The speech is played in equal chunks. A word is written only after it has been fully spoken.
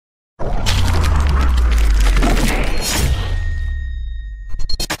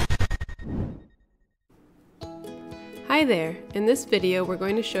Hi there! In this video, we're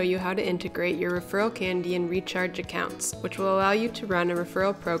going to show you how to integrate your ReferralCandy and ReCharge accounts, which will allow you to run a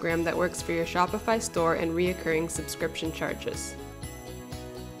referral program that works for your Shopify store and reoccurring subscription charges.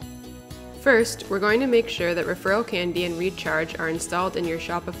 First, we're going to make sure that ReferralCandy and ReCharge are installed in your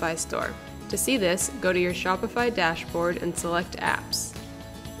Shopify store. To see this, go to your Shopify dashboard and select Apps.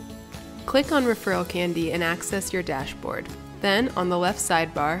 Click on ReferralCandy and access your dashboard. Then, on the left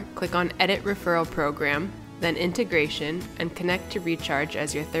sidebar, click on Edit Referral Program, then Integration, and connect to ReCharge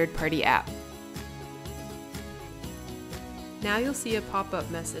as your third-party app. Now you'll see a pop-up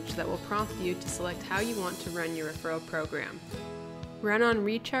message that will prompt you to select how you want to run your referral program. Run on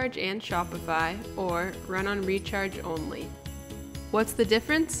ReCharge and Shopify, or run on ReCharge only. What's the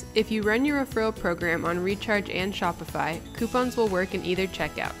difference? If you run your referral program on ReCharge and Shopify, coupons will work in either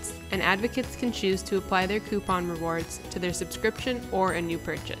checkouts, and advocates can choose to apply their coupon rewards to their subscription or a new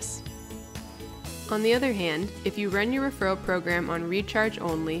purchase. On the other hand, if you run your referral program on ReCharge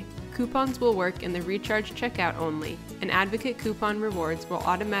only, coupons will work in the ReCharge checkout only, and advocate coupon rewards will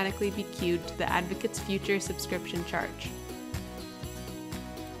automatically be queued to the advocate's future subscription charge.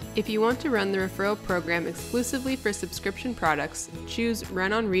 If you want to run the referral program exclusively for subscription products, choose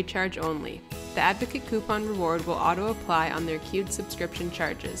Run on ReCharge only. The advocate coupon reward will auto-apply on their queued subscription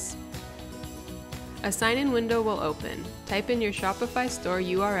charges. A sign-in window will open. Type in your Shopify store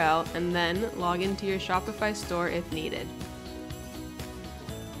URL and then log into your Shopify store if needed.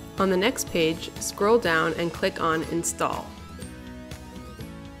 On the next page, scroll down and click on Install.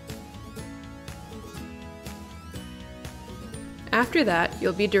 After that,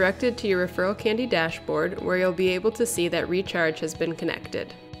 you'll be directed to your ReferralCandy dashboard where you'll be able to see that ReCharge has been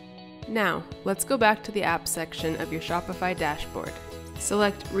connected. Now, let's go back to the Apps section of your Shopify dashboard.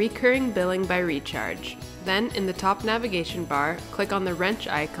 Select Recurring Billing by ReCharge. Then, in the top navigation bar, click on the wrench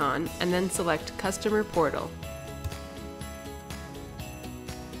icon and then select Customer Portal.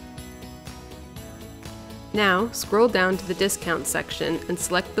 Now, scroll down to the Discount section and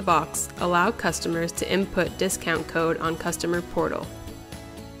select the box Allow customers to input discount code on Customer Portal.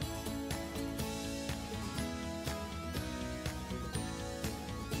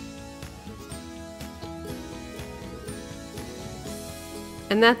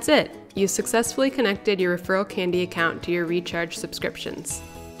 And that's it! You successfully connected your ReferralCandy account to your ReCharge subscriptions.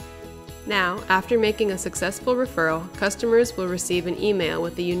 Now, after making a successful referral, customers will receive an email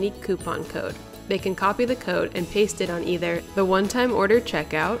with a unique coupon code. They can copy the code and paste it on either the one-time order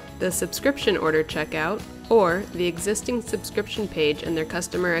checkout, the subscription order checkout, or the existing subscription page in their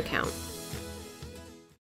customer account.